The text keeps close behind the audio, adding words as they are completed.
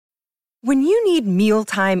When you need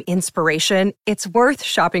mealtime inspiration, it's worth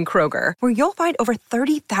shopping Kroger, where you'll find over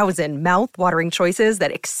 30,000 mouth-watering choices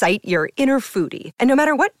that excite your inner foodie. And no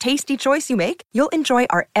matter what tasty choice you make, you'll enjoy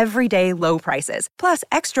our everyday low prices, plus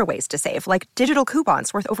extra ways to save, like digital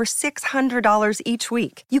coupons worth over $600 each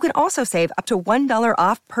week. You can also save up to $1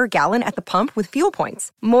 off per gallon at the pump with fuel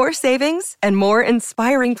points. More savings and more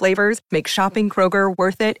inspiring flavors make shopping Kroger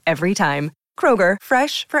worth it every time. Kroger,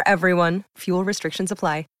 fresh for everyone. Fuel restrictions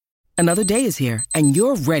apply. Another day is here, and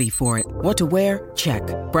you're ready for it. What to wear? Check.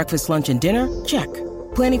 Breakfast, lunch, and dinner? Check.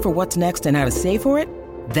 Planning for what's next and how to save for it?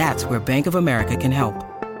 That's where Bank of America can help.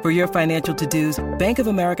 For your financial to-dos, Bank of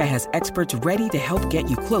America has experts ready to help get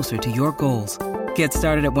you closer to your goals. Get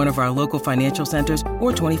started at one of our local financial centers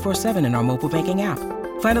or 24/7 in our mobile banking app.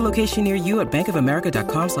 Find a location near you at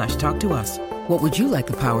bankofamerica.com/talktous. What would you like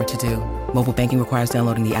the power to do? Mobile banking requires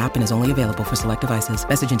downloading the app and is only available for select devices.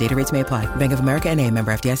 Message and data rates may apply. Bank of America N.A.,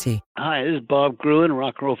 member FDIC. Hi, this is Bob Gruen,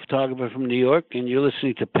 rock and roll photographer from New York, and you're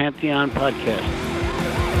listening to Pantheon Podcast.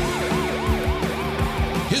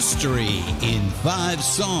 History in 5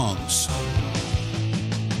 songs.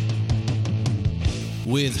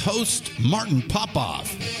 With host Martin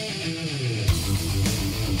Popoff.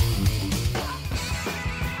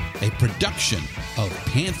 A production of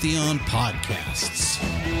Pantheon Podcasts.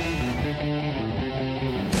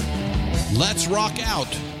 Let's rock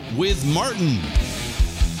out with Martin.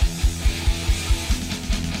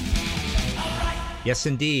 Yes,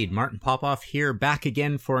 indeed. Martin Popoff here, back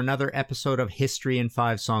again for another episode of History in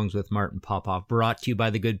 5 Songs with Martin Popoff, brought to you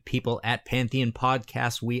by the good people at Pantheon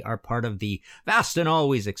Podcasts. We are part of the vast and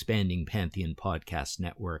always expanding Pantheon Podcast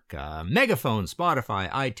Network. Megaphone, Spotify,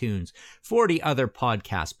 iTunes, 40 other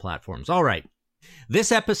podcast platforms. All right.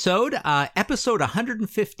 This episode, episode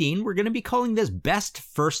 115, we're going to be calling this Best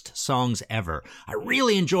First Songs Ever. I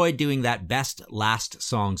really enjoyed doing that Best Last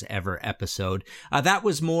Songs Ever episode. That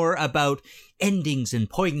was more about endings and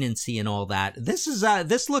poignancy and all that. This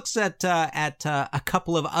looks at a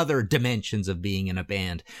couple of other dimensions of being in a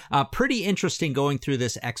band. Pretty interesting going through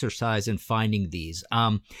this exercise and finding these.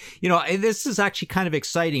 This is actually kind of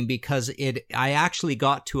exciting because I actually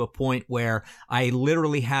got to a point where I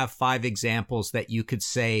literally have 5 examples that you could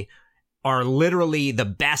say are literally the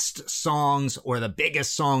best songs or the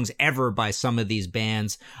biggest songs ever by some of these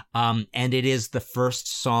bands. And it is the first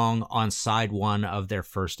song on side 1 of their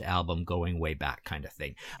first album, going way back kind of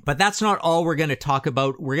thing. But that's not all we're going to talk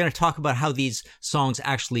about. We're going to talk about how these songs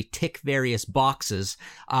actually tick various boxes.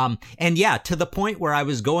 And yeah, to the point where I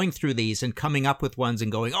was going through these and coming up with ones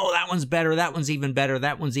and going, oh, that one's better, that one's even better,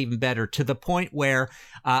 that one's even better, to the point where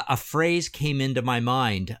a phrase came into my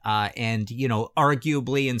mind, and,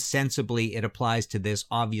 arguably and sensibly it applies to this.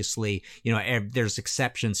 Obviously, there's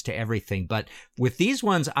exceptions to everything. But with these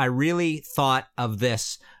ones, I really thought of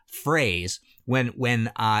this phrase when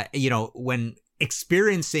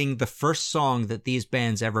experiencing the first song that these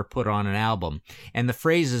bands ever put on an album. And the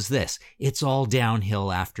phrase is this: it's all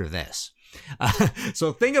downhill after this.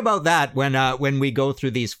 So think about that when we go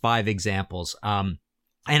through these 5 examples.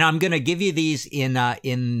 And I'm going to give you these in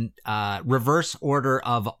reverse order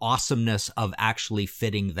of awesomeness of actually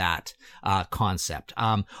fitting that concept.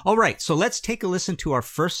 All right, so let's take a listen to our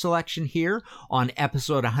first selection here on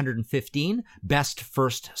episode 115, Best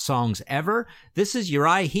First Songs Ever. This is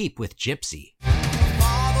Uriah Heep with Gypsy.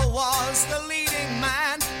 Father was the leading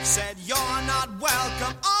man, said you're not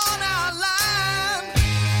welcome on our land.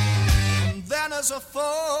 And then as a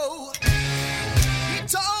foe, he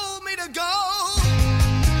told me to go.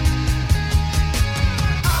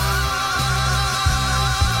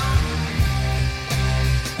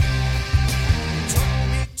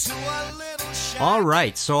 All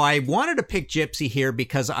right, so I wanted to pick Gypsy here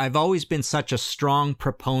because I've always been such a strong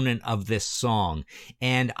proponent of this song.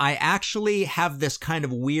 And I actually have this kind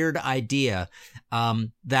of weird idea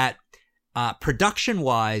that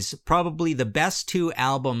production-wise, probably the best 2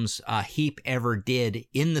 albums Heap ever did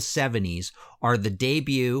in the 70s are the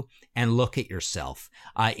debut and Look at Yourself,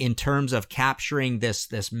 in terms of capturing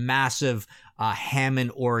this massive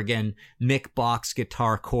Hammond organ, Mick Box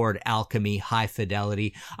guitar chord alchemy, high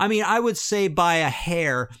fidelity. I mean, I would say by a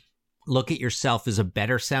hair, Look at Yourself is a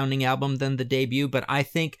better sounding album than the debut, but I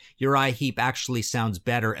think Uriah Heep actually sounds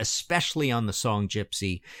better, especially on the song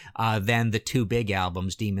Gypsy, than the 2 big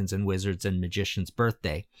albums, Demons and Wizards and Magician's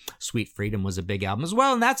Birthday. Sweet Freedom was a big album as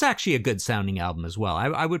well, and that's actually a good sounding album as well.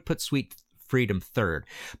 I would put Sweet Freedom third.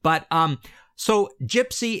 But so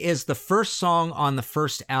Gypsy is the first song on the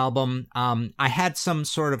first album. I had some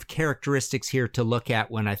sort of characteristics here to look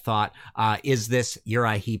at when I thought, is this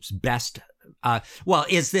Uriah Heep's best well,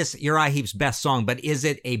 is this Uriah Heep's best song, but is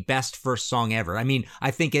it a best first song ever? I mean,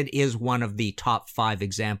 I think it is one of the top 5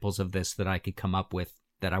 examples of this that I could come up with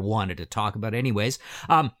that I wanted to talk about anyways.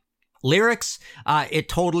 Lyrics, it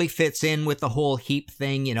totally fits in with the whole Heap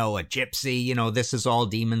thing, a gypsy, this is all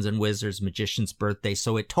demons and wizards, magician's birthday.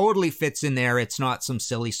 So it totally fits in there. It's not some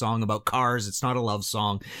silly song about cars. It's not a love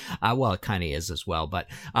song. Well, it kind of is as well, but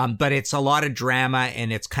it's a lot of drama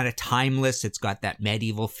and it's kind of timeless. It's got that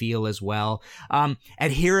medieval feel as well.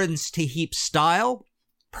 Adherence to Heap's style,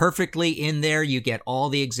 perfectly in there. You get all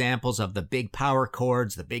the examples of the big power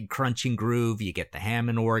chords, the big crunching groove. You get the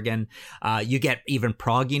Hammond organ. You get even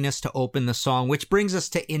progginess to open the song, which brings us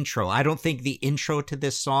to intro. I don't think the intro to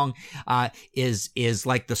this song is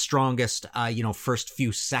like the strongest first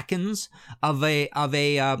few seconds of a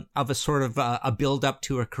sort of a build up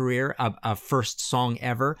to a career, a first song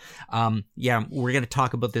ever. We're going to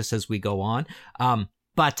talk about this as we go on.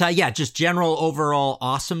 But just general overall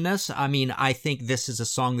awesomeness. I mean, I think this is a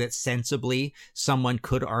song that sensibly someone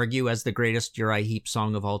could argue as the greatest Uriah Heep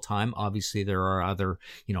song of all time. Obviously, there are other,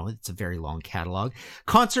 it's a very long catalog.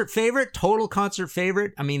 Concert favorite, total concert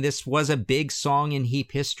favorite. I mean, this was a big song in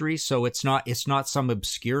Heep history, so it's not some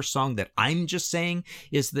obscure song that I'm just saying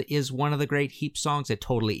is one of the great Heep songs. It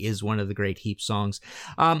totally is one of the great Heep songs.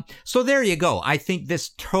 So there you go. I think this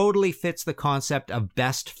totally fits the concept of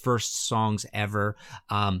best first songs ever.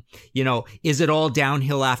 Is it all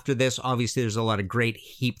downhill after this? Obviously, there's a lot of great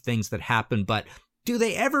Heep things that happen, but do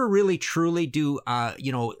they ever really truly do,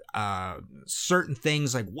 certain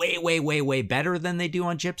things like way, way, way, way better than they do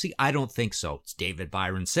on Gypsy? I don't think so. It's David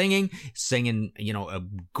Byron singing, a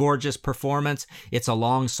gorgeous performance. It's a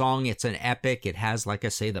long song. It's an epic. It has, like I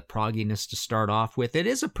say, the progginess to start off with. It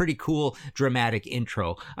is a pretty cool, dramatic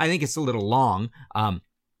intro. I think it's a little long,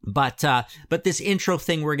 But this intro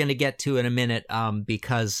thing we're going to get to in a minute,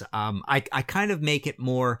 because I kind of make it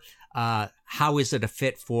more, how is it a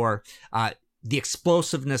fit for the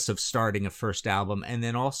explosiveness of starting a first album, and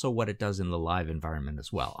then also what it does in the live environment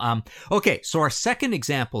as well. Okay, so our second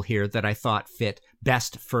example here that I thought fit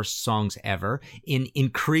best first songs ever in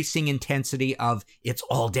increasing intensity of it's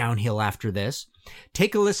all downhill after this.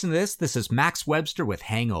 Take a listen to this. This is Max Webster with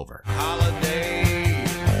Hangover. Holiday.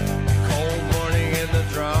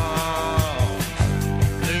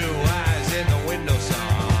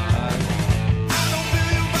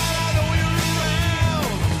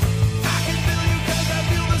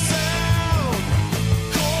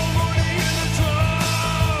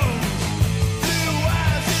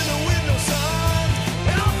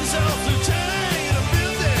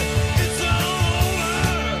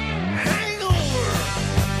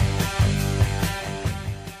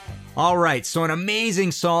 All right, so an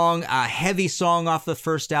amazing song, a heavy song off the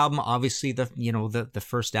first album. Obviously, the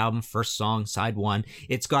first album, first song, side one.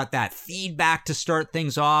 It's got that feedback to start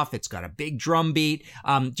things off. It's got a big drum beat.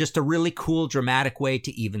 Just a really cool, dramatic way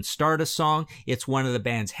to even start a song. It's one of the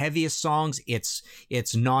band's heaviest songs. It's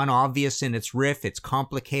non-obvious in its riff. It's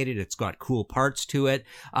complicated. It's got cool parts to it.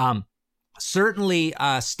 Certainly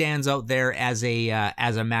stands out there as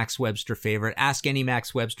a Max Webster favorite. Ask any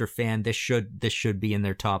Max Webster fan, this should be in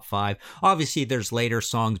their top 5. Obviously, there's later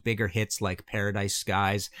songs, bigger hits like Paradise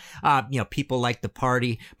Skies. People Like the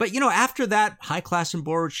Party. But after that, High Class and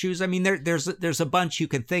Borrowed Shoes. I mean, there's a bunch you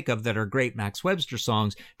can think of that are great Max Webster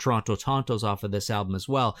songs. Toronto Tonto's off of this album as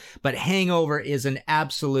well. But Hangover is an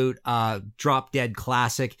absolute drop dead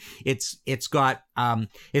classic. It's got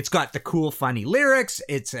the cool, funny lyrics.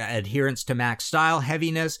 It's adherence to Mac's style,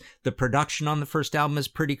 heaviness. The production on the first album is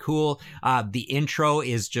pretty cool. The intro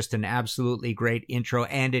is just an absolutely great intro,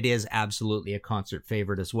 and it is absolutely a concert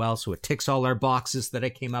favorite as well. So it ticks all our boxes that I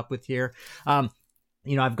came up with here.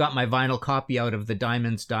 I've got my vinyl copy out of the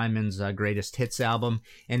Diamonds Greatest Hits album,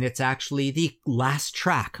 and it's actually the last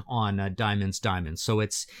track on Diamonds. So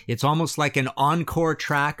it's almost like an encore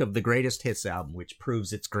track of the Greatest Hits album, which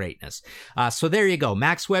proves its greatness. So there you go,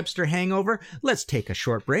 Max Webster, Hangover. Let's take a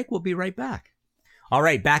short break. We'll be right back. All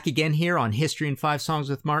right, back again here on History in 5 Songs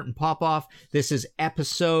with Martin Popoff. This is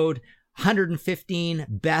episode 115,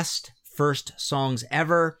 Best First Songs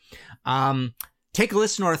Ever. Take a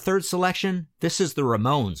listen to our third selection. This is the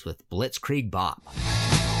Ramones with Blitzkrieg Bop.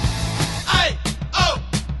 Aye, oh,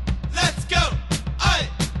 let's go. Aye,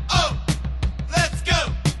 oh, let's go.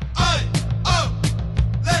 Aye, oh,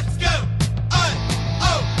 let's go. Aye,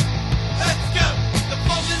 oh, let's go. The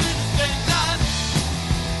ball is in the straight line.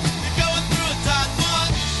 You're going through a tight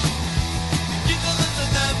one. You keep the list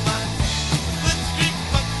of their mind. Blitzkrieg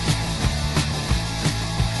Bop.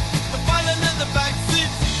 The violin in the back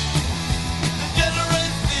seat.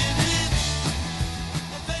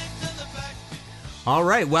 All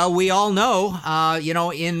right. Well, we all know,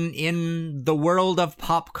 in the world of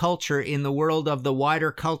pop culture, in the world of the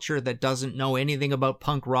wider culture that doesn't know anything about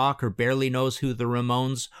punk rock or barely knows who the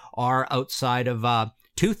Ramones are outside of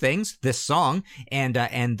two things, this song and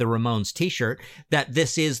the Ramones t-shirt, that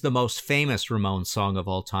this is the most famous Ramones song of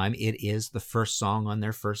all time. It is the first song on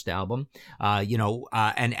their first album,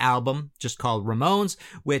 an album just called Ramones,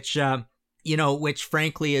 which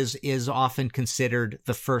frankly is often considered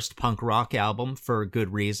the first punk rock album for a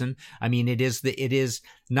good reason. I mean, it is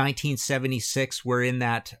 1976. We're in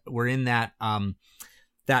that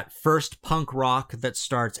first punk rock that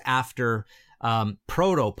starts after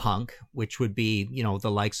proto-punk, which would be,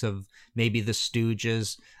 the likes of maybe the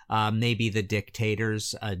Stooges, maybe the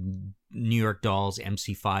Dictators, New York Dolls,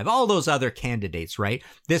 MC5, all those other candidates, right?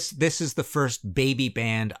 This is the first baby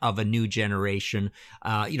band of a new generation.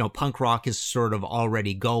 Punk rock is sort of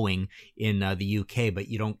already going in the UK, but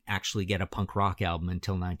you don't actually get a punk rock album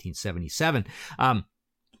until 1977.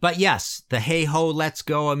 But yes, the Hey Ho, Let's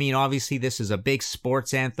Go. I mean, obviously this is a big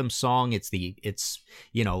sports anthem song. It's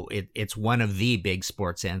one of the big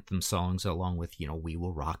sports anthem songs, along with, We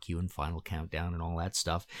Will Rock You and Final Countdown and all that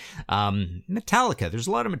stuff. Metallica. There's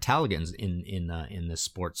a lot of Metallicans in the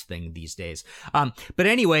sports thing these days. But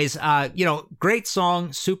anyways, great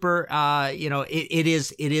song, super, it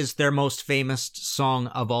is their most famous song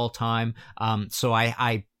of all time. So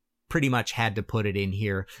I pretty much had to put it in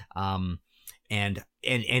here. And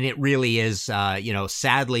it really is,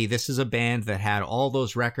 sadly, this is a band that had all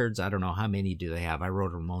those records. I don't know, how many do they have? I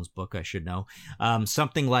wrote a Ramones book, I should know.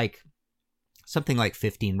 Something like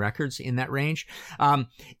 15 records in that range. And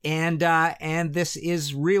this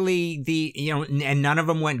is really and none of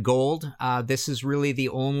them went gold. This is really the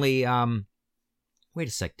only, wait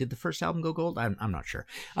a sec. Did the first album go gold? I'm not sure.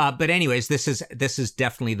 But anyways, this is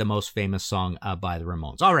definitely the most famous song by the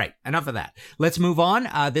Ramones. All right, enough of that. Let's move on.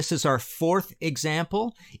 This is our fourth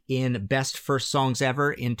example in best first songs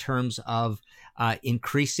ever in terms of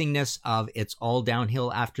increasingness of It's All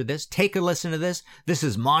Downhill After This. Take a listen to this. This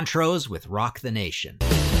is Montrose with Rock the Nation.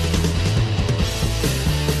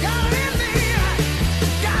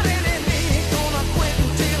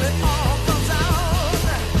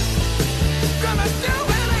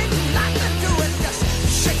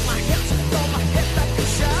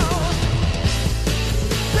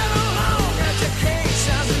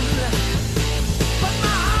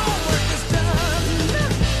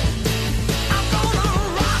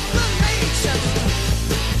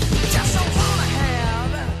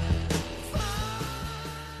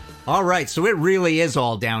 All right, so it really is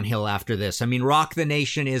all downhill after this. I mean, Rock the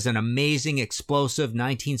Nation is an amazing, explosive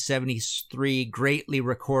 1973, greatly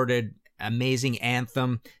recorded, amazing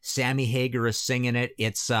anthem. Sammy Hagar is singing it.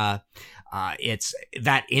 It's that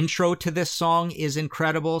intro to this song is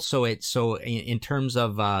incredible. So in terms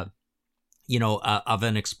of of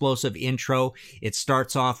an explosive intro, it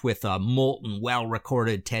starts off with a molten,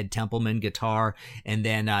 well-recorded Ted Templeman guitar, and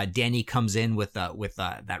then Denny comes in with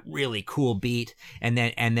that really cool beat, and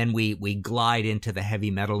then we glide into the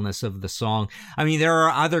heavy metalness of the song. I mean, there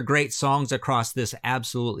are other great songs across this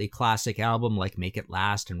absolutely classic album, like Make It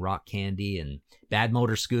Last and Rock Candy and Bad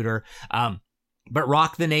Motor Scooter. But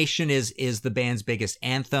Rock the Nation is the band's biggest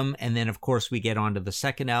anthem. And then, of course, we get onto the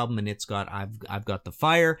second album, and it's got I've Got the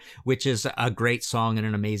Fire, which is a great song and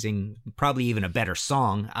an amazing, probably even a better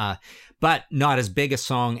song, but not as big a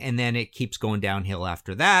song. And then it keeps going downhill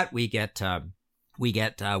after that. We get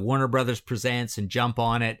Warner Brothers Presents and Jump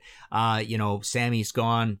on It. Sammy's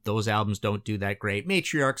Gone. Those albums don't do that great.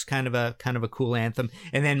 Matriarch's kind of a cool anthem.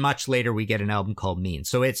 And then much later, we get an album called Mean.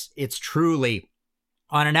 So it's truly,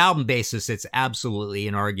 on an album basis, it's absolutely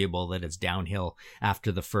inarguable that it's downhill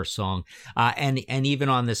after the first song. And even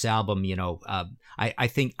on this album, I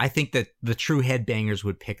think that the true headbangers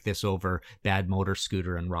would pick this over Bad Motor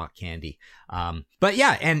Scooter and Rock Candy. But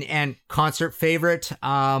yeah, and concert favorite,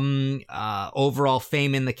 overall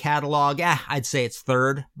fame in the catalog, I'd say it's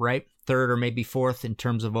third, right? Third or maybe fourth in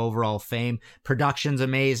terms of overall fame. Production's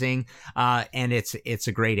amazing, and it's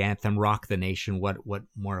a great anthem. Rock the Nation. What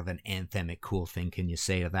more of an anthemic cool thing can you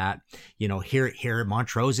say to that? Here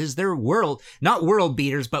Montrose is their not world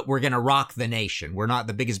beaters, but we're gonna rock the nation. We're not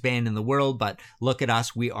the biggest band in the world, but look at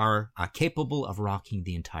us. We are capable of rocking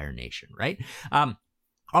the entire nation, right?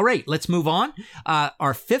 All right, let's move on.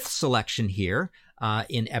 Our fifth selection here.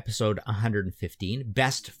 In episode 115,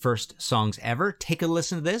 best first songs ever. Take a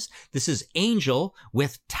listen to this. This is Angel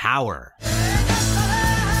with Tower.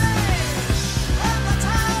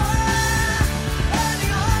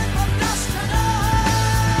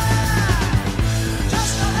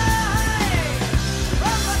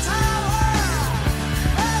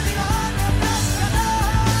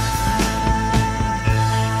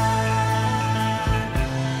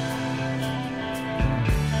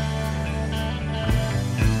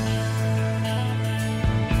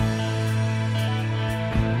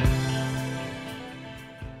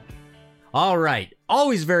 All right.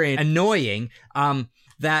 Always very annoying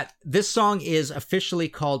that this song is officially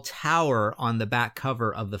called Tower on the back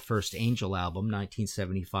cover of the first Angel album,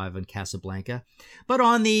 1975 on Casablanca. But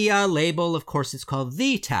on the label, of course, it's called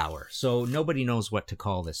The Tower. So nobody knows what to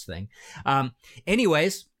call this thing.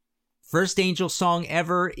 Anyways, first Angel song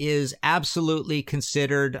ever is absolutely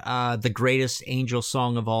considered the greatest Angel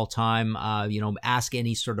song of all time. Ask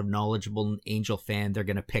any sort of knowledgeable Angel fan, they're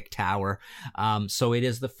going to pick Tower. So it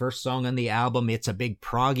is the first song on the album. It's a big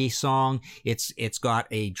proggy song. It's got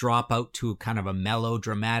a drop out to kind of a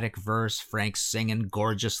melodramatic verse. Frank's singing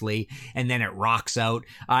gorgeously, and then it rocks out.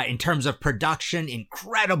 In terms of production,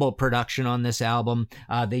 incredible production on this album.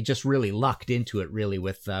 They just really lucked into it, really,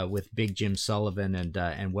 with Big Jim Sullivan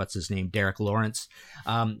and what's his name, Derek Lawrence.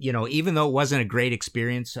 Even though it wasn't a great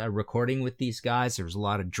experience recording with these guys, there was a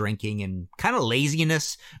lot of drinking and kind of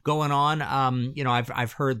laziness going on.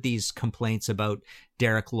 I've heard these complaints about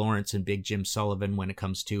Derek Lawrence and Big Jim Sullivan when it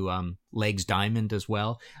comes to Legs Diamond as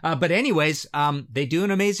well. But anyways, they do an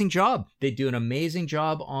amazing job. They do an amazing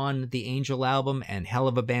job on the Angel album, and Hell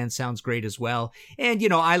of a Band sounds great as well. And,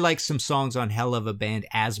 I like some songs on Hell of a Band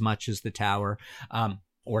as much as the Tower.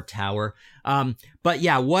 Tower. But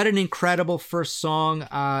yeah, what an incredible first song.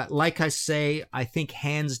 Like I say, I think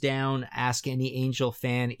hands down, ask any Angel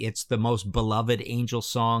fan, it's the most beloved Angel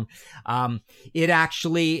song. It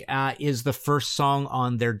actually is the first song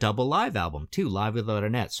on their double live album too, Live Without a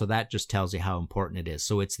Net. So that just tells you how important it is.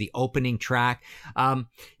 So it's the opening track.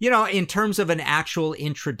 In terms of an actual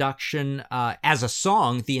introduction as a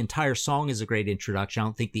song, the entire song is a great introduction. I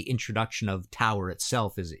don't think the introduction of Tower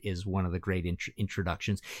itself is one of the great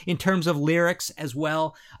introductions. In terms of lyrics as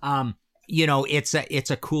well, it's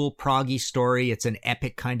a cool proggy story. It's an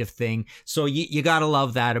epic kind of thing. So you gotta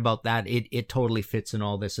love that about that. It totally fits in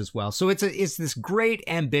all this as well. So it's this great,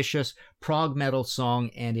 ambitious prog metal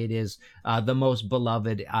song, and it is the most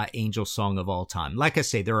beloved Angel song of all time. Like I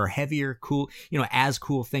say, there are heavier, cool, as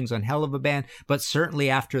cool things on Hell of a Band, but certainly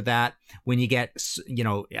after that, when you get,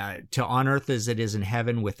 to On Earth as It Is in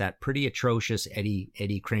Heaven with that pretty atrocious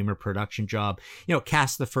Eddie Kramer production job,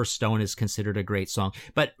 Cast the First Stone is considered a great song,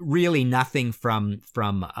 but really nothing from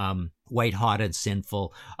White Hot and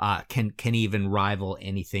Sinful can even rival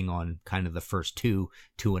anything on kind of the first two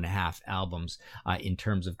and a half albums in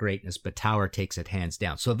terms of greatness, but Tower takes it hands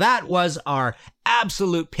down. So that was our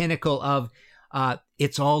absolute pinnacle of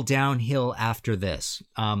it's all downhill after this.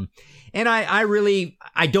 And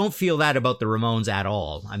I don't feel that about the Ramones at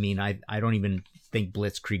all. I mean, I don't even think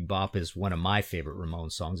Blitzkrieg Bop is one of my favorite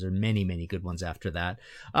Ramones songs. There are many, many good ones after that.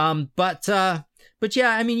 But yeah,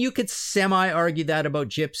 I mean, you could semi-argue that about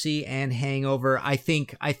Gypsy and Hangover. I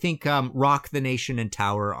think Rock the Nation and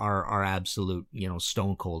Tower are absolute,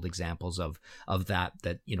 stone cold examples of that,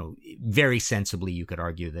 very sensibly you could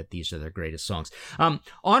argue that these are their greatest songs.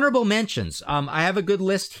 Honorable mentions. I have a good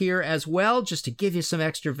list here as well, just to give you some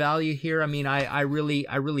extra value here. I mean, I really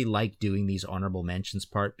like doing these honorable mentions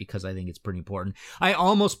part because I think it's pretty important. I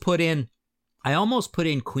almost put in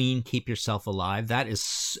Queen, Keep Yourself Alive. That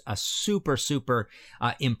is a super, super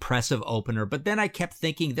impressive opener. But then I kept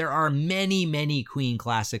thinking there are many, many Queen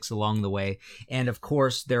classics along the way. And of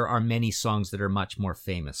course, there are many songs that are much more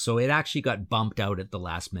famous. So it actually got bumped out at the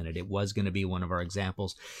last minute. It was going to be one of our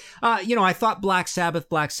examples. I thought Black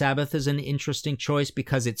Sabbath is an interesting choice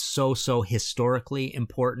because it's so historically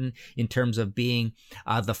important in terms of being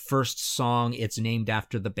the first song. It's named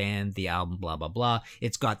after the band, the album, blah, blah, blah.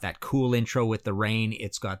 It's got that cool intro with the rain.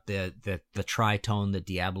 It's got the tritone, the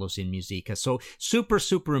Diablos in Musica. So super,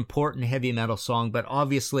 super important heavy metal song. But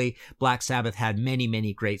obviously Black Sabbath had many,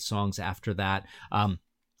 many great songs after that.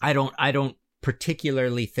 I don't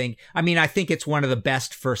particularly think, I think it's one of the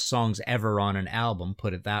best first songs ever on an album,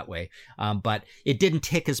 put it that way. But it didn't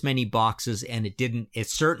tick as many boxes, and it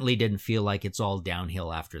certainly didn't feel like it's all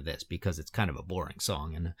downhill after this, because it's kind of a boring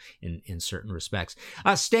song in certain respects.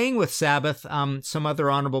 Staying with Sabbath, some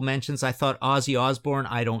other honorable mentions. I thought Ozzy Osbourne,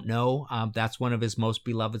 I Don't Know. That's one of his most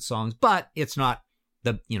beloved songs, but it's not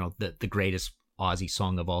the greatest Ozzy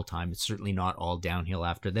song of all time. It's certainly not all downhill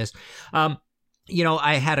after this.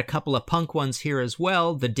 I had a couple of punk ones here as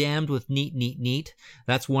well. The Damned with Neat, Neat, Neat.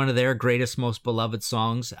 That's one of their greatest, most beloved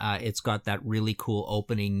songs. It's got that really cool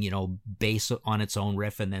opening, bass on its own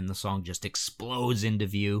riff, and then the song just explodes into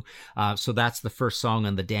view. So that's the first song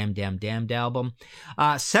on the Damned, Damned, Damned album.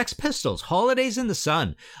 Sex Pistols, Holidays in the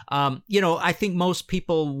Sun. I think most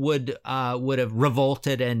people would have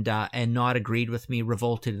revolted and not agreed with me.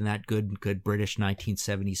 Revolted in that good British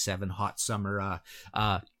 1977 hot summer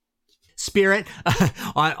spirit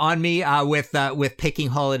on me with picking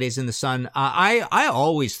Holidays in the Sun. I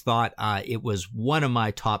always thought it was one of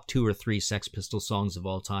my top 2 or 3 Sex Pistols songs of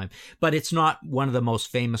all time, but it's not one of the most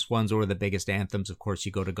famous ones or the biggest anthems. Of course,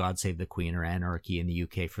 you go to God Save the Queen or Anarchy in the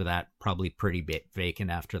UK for that, probably pretty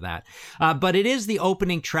vacant after that. But it is the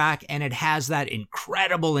opening track, and it has that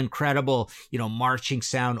incredible, marching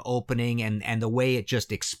sound opening, and the way it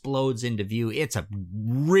just explodes into view. It's a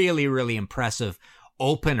really, really impressive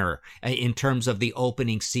opener in terms of the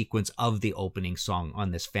opening sequence of the opening song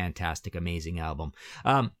on this fantastic, amazing album.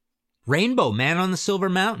 Rainbow, Man on the Silver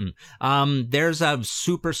Mountain. There's a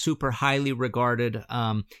super, super highly regarded,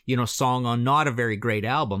 song on not a very great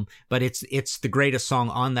album, but it's the greatest song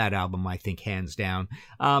on that album, I think, hands down.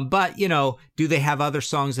 But, do they have other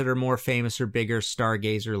songs that are more famous or bigger?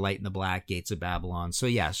 Stargazer, Light in the Black, Gates of Babylon. So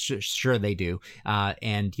yeah, sure they do.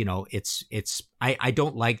 And I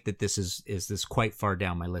don't like that this is quite far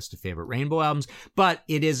down my list of favorite Rainbow albums, but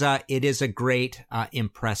it is a great,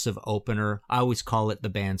 impressive opener. I always call it the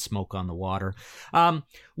band Smoke on the Water.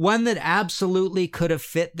 One that absolutely could have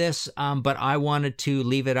fit this, but I wanted to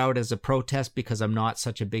leave it out as a protest because I'm not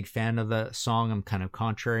such a big fan of the song. I'm kind of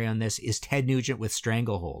contrary on this, is Ted Nugent with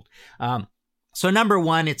Stranglehold. So number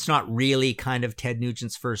one, it's not really kind of Ted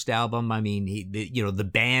Nugent's first album. I mean, the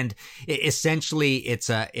band, essentially, it's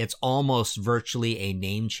almost virtually a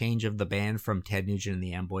name change of the band from Ted Nugent and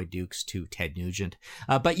the Amboy Dukes to Ted Nugent.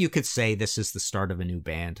 But you could say this is the start of a new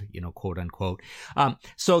band, quote unquote.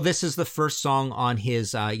 So this is the first song on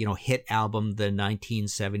his, hit album, the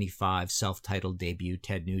 1975 self-titled debut,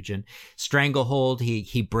 Ted Nugent. Stranglehold,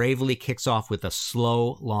 he bravely kicks off with a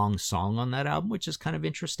slow, long song on that album, which is kind of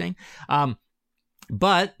interesting.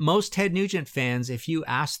 But most Ted Nugent fans, if you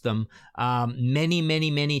ask them,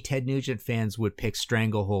 many Ted Nugent fans would pick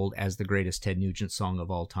Stranglehold as the greatest Ted Nugent song of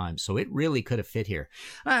all time. So it really could have fit here.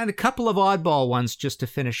 And a couple of oddball ones just to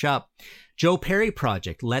finish up. Joe Perry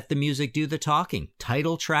Project, Let the Music Do the Talking,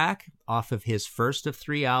 title track off of his first of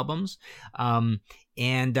 3 albums.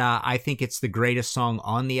 And I think it's the greatest song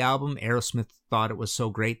on the album. Aerosmith thought it was so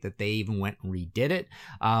great that they even went and redid it.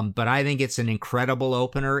 But I think it's an incredible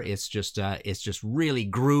opener. It's just really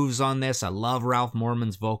grooves on this. I love Ralph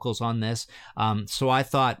Moorman's vocals on this. So I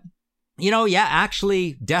thought,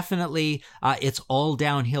 actually, definitely, it's all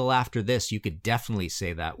downhill after this. You could definitely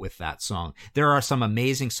say that with that song. There are some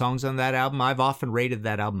amazing songs on that album. I've often rated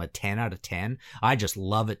that album a 10 out of 10. I just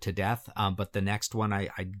love it to death. But the next one,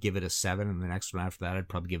 I'd give it a 7. And the next one after that, I'd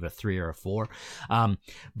probably give it a 3 or a 4.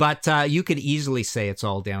 But you could easily say it's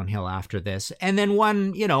all downhill after this. And then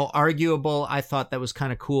one, arguable, I thought that was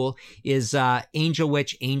kind of cool, is Angel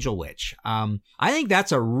Witch, Angel Witch. I think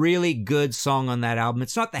that's a really good song on that album.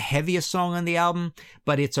 It's not the heaviest song on the album,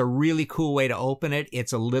 but it's a really cool way to open it.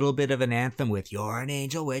 It's a little bit of an anthem with "You're an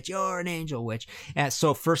angel witch, you're an angel witch."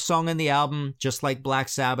 So first song on the album, just like Black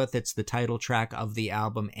Sabbath, it's the title track of the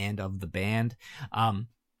album and of the band.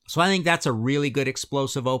 So I think that's a really good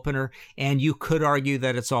explosive opener, and you could argue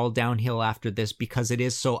that it's all downhill after this because it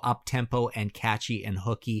is so up-tempo and catchy and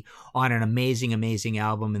hooky on an amazing, amazing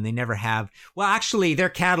album, and they never have... Well, actually, their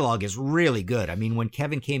catalog is really good. I mean, when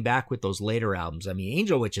Kevin came back with those later albums,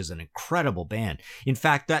 Angel Witch is an incredible band. In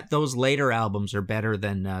fact, those later albums are better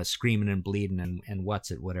than Screaming and Bleeding and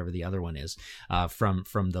What's It, whatever the other one is, from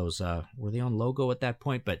those... were they on Logo at that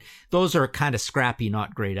point? But those are kind of scrappy,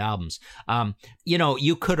 not great albums.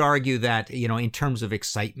 You could argue that, in terms of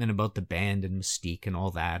excitement about the band and mystique and all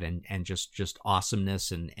that, and just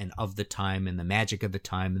awesomeness and of the time and the magic of the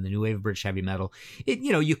time and the new wave of British heavy metal,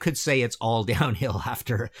 you could say it's all downhill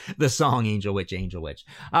after the song Angel Witch, Angel Witch.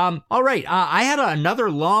 All right. I had another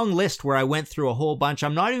long list where I went through a whole bunch.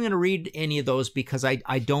 I'm not even going to read any of those because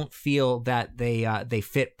I don't feel that they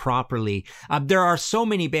fit properly. There are so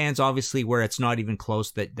many bands, obviously, where it's not even close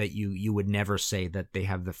that you would never say that they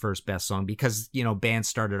have the first best song because, bands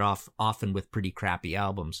started off often with pretty crappy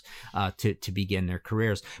albums to begin their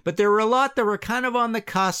careers. But there were a lot that were kind of on the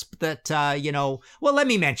cusp that, well, let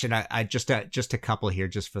me mention just a couple here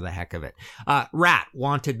just for the heck of it. Rat,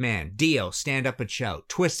 Wanted Man, Dio, Stand Up and Shout,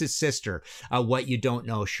 Twisted Sister, What You Don't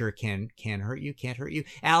Know Sure Can Hurt You, Can't Hurt You,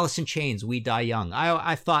 Alice in Chains, We Die Young.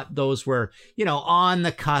 I thought those were, on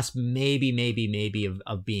the cusp, maybe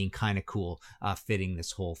of being kind of cool, fitting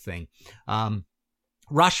this whole thing.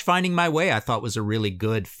 Rush, Finding My Way, I thought was a really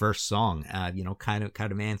good first song, kind of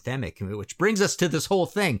anthemic, which brings us to this whole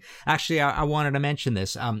thing. Actually, I wanted to mention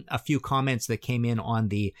this, a few comments that came in on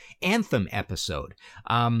the Anthem episode.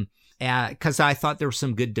 Because I thought there was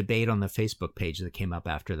some good debate on the Facebook page that came up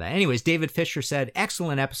after that. Anyways, David Fisher said,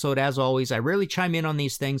 excellent episode as always. I rarely chime in on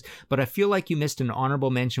these things, but I feel like you missed an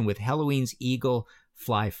honorable mention with Halloween's Eagle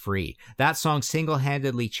Fly Free. That song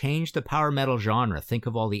single-handedly changed the power metal genre. Think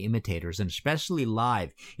of all the imitators, and especially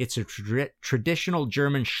live. It's a traditional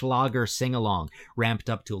German Schlager sing-along, ramped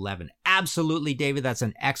up to 11. Absolutely, David, that's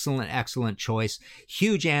an excellent choice.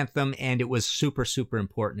 Huge anthem, and it was super, super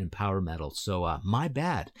important in power metal. So, my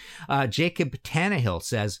bad. Jacob Tannehill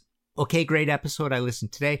says, okay, great episode. I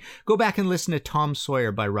listened today. Go back and listen to Tom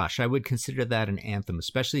Sawyer by Rush. I would consider that an anthem,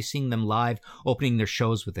 especially seeing them live, opening their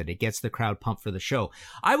shows with it. It gets the crowd pumped for the show.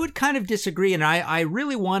 I would kind of disagree, and I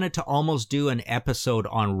really wanted to almost do an episode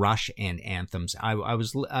on Rush and anthems. I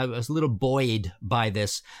was a little buoyed by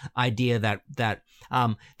this idea that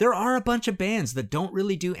there are a bunch of bands that don't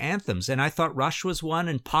really do anthems, and I thought Rush was one,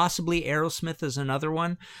 and possibly Aerosmith is another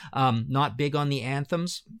one. Not big on the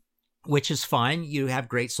anthems, which is fine. You have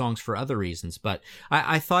great songs for other reasons, but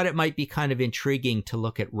I thought it might be kind of intriguing to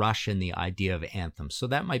look at Rush and the idea of anthems. So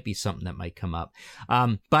that might be something that might come up.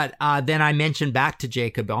 But then I mentioned back to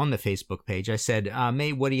Jacob on the Facebook page. I said,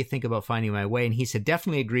 May, what do you think about Finding My Way? And he said,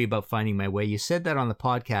 definitely agree about Finding My Way. You said that on the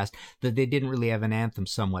podcast, that they didn't really have an anthem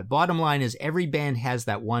somewhat. Bottom line is every band has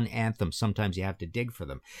that one anthem. Sometimes you have to dig for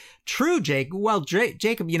them. True, Jake. Well,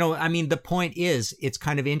 Jacob, the point is, it's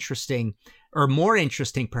kind of interesting, or more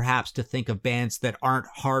interesting perhaps, to think of bands that aren't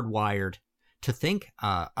hardwired to think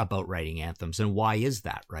about writing anthems. And why is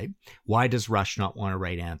that, right? Why does Rush not want to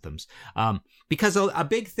write anthems? Because a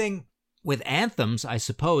big thing with anthems, I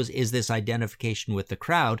suppose, is this identification with the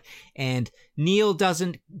crowd. And Neil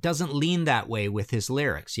doesn't lean that way with his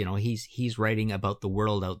lyrics. He's writing about the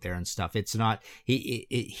world out there and stuff. It's not,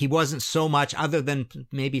 he wasn't so much, other than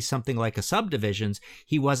maybe something like a Subdivisions,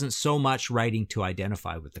 he wasn't so much writing to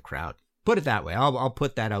identify with the crowd. Put it that way. I'll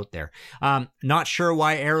put that out there. Not sure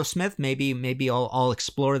why Aerosmith. Maybe I'll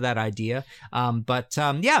explore that idea. But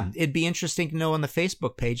it'd be interesting to know on the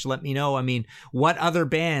Facebook page. Let me know. What other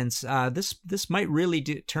bands? This might really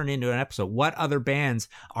turn into an episode. What other bands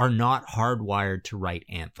are not hardwired to write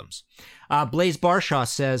anthems? Blaze Barshaw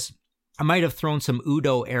says, I might have thrown some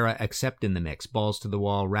Udo era Accept in the mix. Balls to the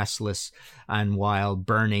Wall, Restless and Wild,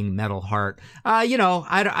 Burning, Metal Heart. I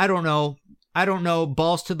don't know. I don't know.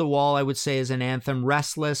 Balls to the Wall, I would say, is an anthem.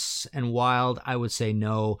 Restless and Wild, I would say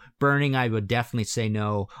no. Burning, I would definitely say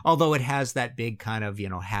no. Although it has that big kind of,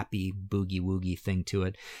 happy boogie woogie thing to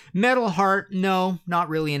it. Metal Heart, no, not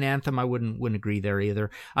really an anthem. I wouldn't agree there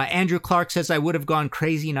either. Andrew Clark says, I would have gone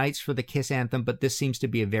Crazy Nights for the Kiss anthem, but this seems to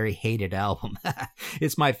be a very hated album.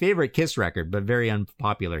 It's my favorite Kiss record, but very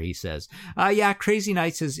unpopular, he says. Crazy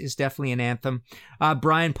Nights is definitely an anthem.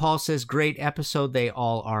 Brian Paul says, great episode. They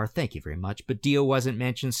all are. Thank you very much. But Dio wasn't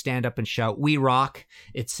mentioned. Stand Up and Shout, We Rock,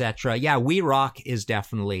 etc. Yeah, We Rock is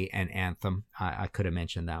definitely an anthem. I could have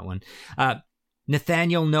mentioned that one.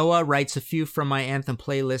 Nathaniel Noah writes a few from my anthem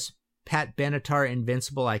playlist. Pat Benatar,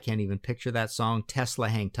 Invincible, I can't even picture that song. Tesla,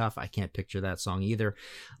 Hang Tough, I can't picture that song either.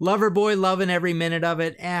 Loverboy, Lovin' Every Minute of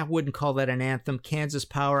It, wouldn't call that an anthem. Kansas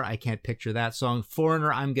Power, I can't picture that song.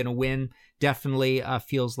 Foreigner, I'm Gonna Win, definitely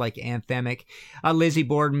feels like anthemic. Lizzie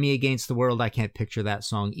Borden, Me Against the World, I can't picture that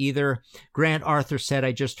song either. Grant Arthur said,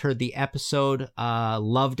 I just heard the episode,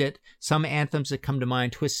 loved it. Some anthems that come to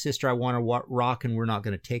mind, Twist Sister, I Want to Rock, and We're Not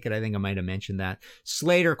Gonna Take It. I think I might have mentioned that.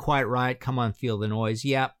 Slater, Quiet Riot, Come On, Feel the Noise.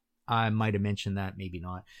 Yeah, I might have mentioned that, maybe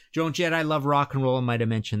not. Joan Jett, I Love Rock and Roll, I might have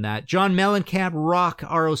mentioned that. John Mellencamp, Rock,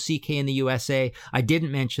 R-O-C-K in the USA. I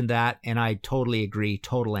didn't mention that, and I totally agree.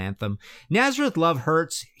 Total anthem. Nazareth, Love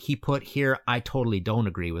Hurts, he put here. I totally don't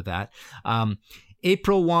agree with that.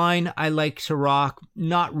 April Wine, I Like to Rock.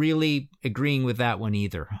 Not really agreeing with that one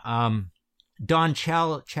either. Don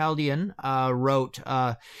Chaldean wrote,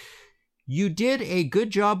 you did a good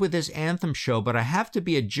job with this anthem show, but I have to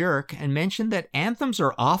be a jerk and mention that anthems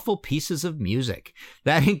are awful pieces of music.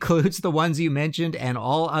 That includes the ones you mentioned and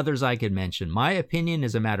all others I could mention. My opinion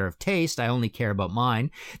is a matter of taste. I only care about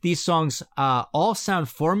mine. These songs all sound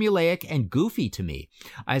formulaic and goofy to me.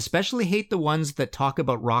 I especially hate the ones that talk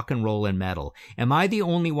about rock and roll and metal. Am I the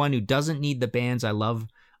only one who doesn't need the bands I love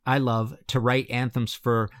to write anthems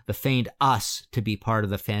for the feigned us to be part of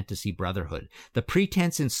the fantasy brotherhood? The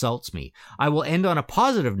pretense insults me. I will end on a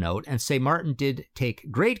positive note and say Martin did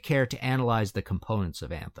take great care to analyze the components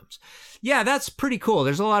of anthems. Yeah, that's pretty cool.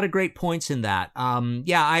 There's a lot of great points in that.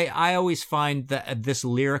 I always find that this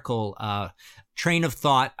lyrical train of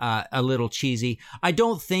thought a little cheesy. I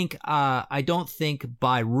don't think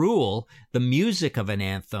by rule the music of an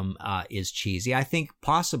anthem is cheesy. I think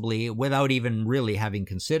possibly, without even really having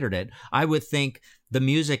considered it, I would think the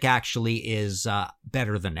music actually is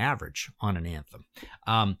better than average on an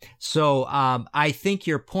anthem. So I think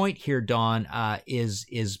your point here, Don,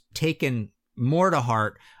 is taken more to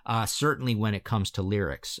heart, certainly when it comes to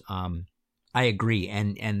lyrics. I agree.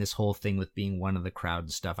 And this whole thing with being one of the crowd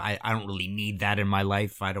and stuff, I don't really need that in my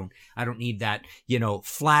life. I don't need that,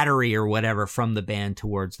 flattery or whatever from the band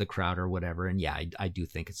towards the crowd or whatever. And yeah, I do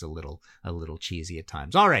think it's a little cheesy at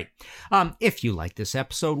times. All right. If you like this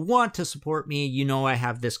episode, want to support me, I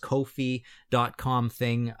have this Ko-fi.com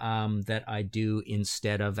thing that I do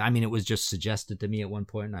instead of, it was just suggested to me at one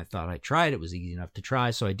point and I thought I'd try it. It was easy enough to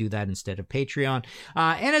try. So I do that instead of Patreon.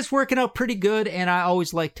 And it's working out pretty good. And I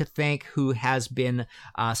always like to thank who has been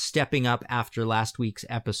stepping up after last week's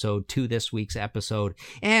episode to this week's episode.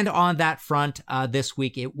 And on that front, this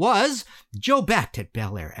week it was Joe Becht at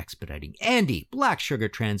Bel Air Expediting, Andy, Black Sugar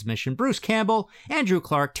Transmission, Bruce Campbell, Andrew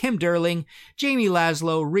Clark, Tim Derling, Jamie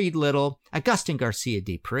Laszlo, Reed Little, Agustin Garcia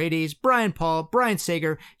de Paredes, Brian Paul, Brian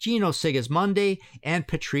Sager, Gino Sigismondi, and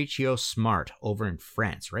Patricio Smart over in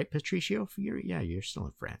France, right? Patricio, you're still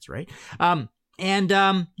in France, right? And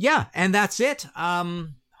that's it.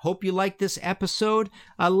 Hope you like this episode.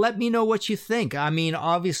 Let me know what you think.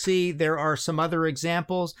 Obviously there are some other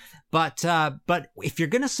examples, but if you're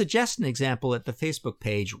going to suggest an example at the Facebook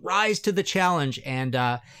page, rise to the challenge and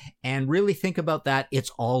really think about that. It's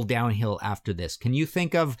all downhill after this. Can you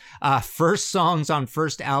think of first songs on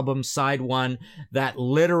first album, side one, that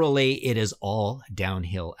literally it is all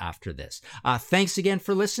downhill after this? Thanks again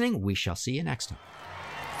for listening. We shall see you next time.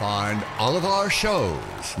 Find all of our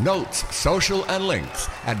shows, notes, social, and links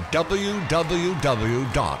at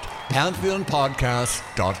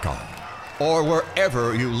www.pantheonpodcast.com or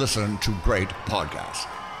wherever you listen to great podcasts.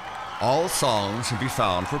 All songs can be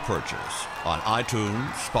found for purchase on iTunes,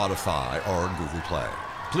 Spotify, or Google Play.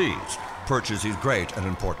 Please purchase these great and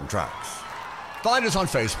important tracks. Find us on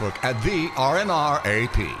Facebook at the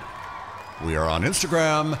RNRAP. We are on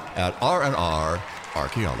Instagram at RNR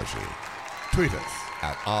Archaeology. Tweet us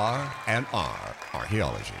at RNR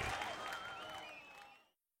Archaeology.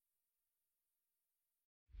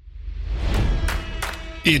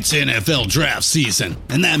 It's NFL draft season,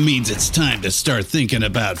 and that means it's time to start thinking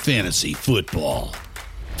about fantasy football.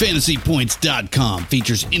 FantasyPoints.com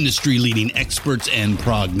features industry-leading experts and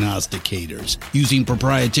prognosticators using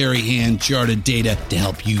proprietary hand-charted data to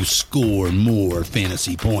help you score more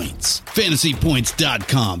fantasy points.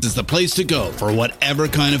 FantasyPoints.com is the place to go for whatever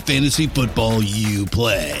kind of fantasy football you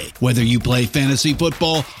play. Whether you play fantasy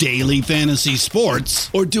football, daily fantasy sports,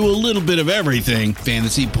 or do a little bit of everything,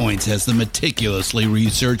 Fantasy Points has the meticulously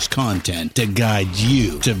researched content to guide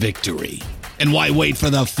you to victory. And why wait for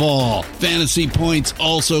the fall? Fantasy Points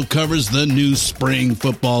also covers the new spring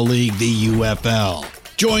football league, the UFL.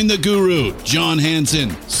 Join the guru, John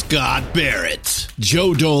Hansen, Scott Barrett,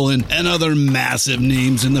 Joe Dolan, and other massive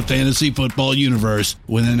names in the fantasy football universe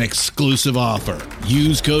with an exclusive offer.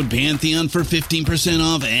 Use code Pantheon for 15%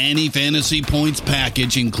 off any Fantasy Points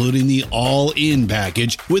package, including the all-in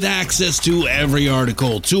package, with access to every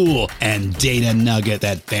article, tool, and data nugget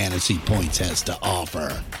that Fantasy Points has to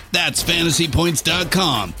offer. That's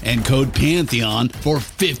FantasyPoints.com and code Pantheon for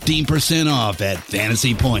 15% off at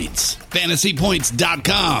Fantasy Points.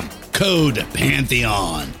 FantasyPoints.com, code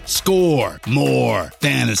Pantheon. Score more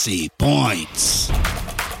fantasy points.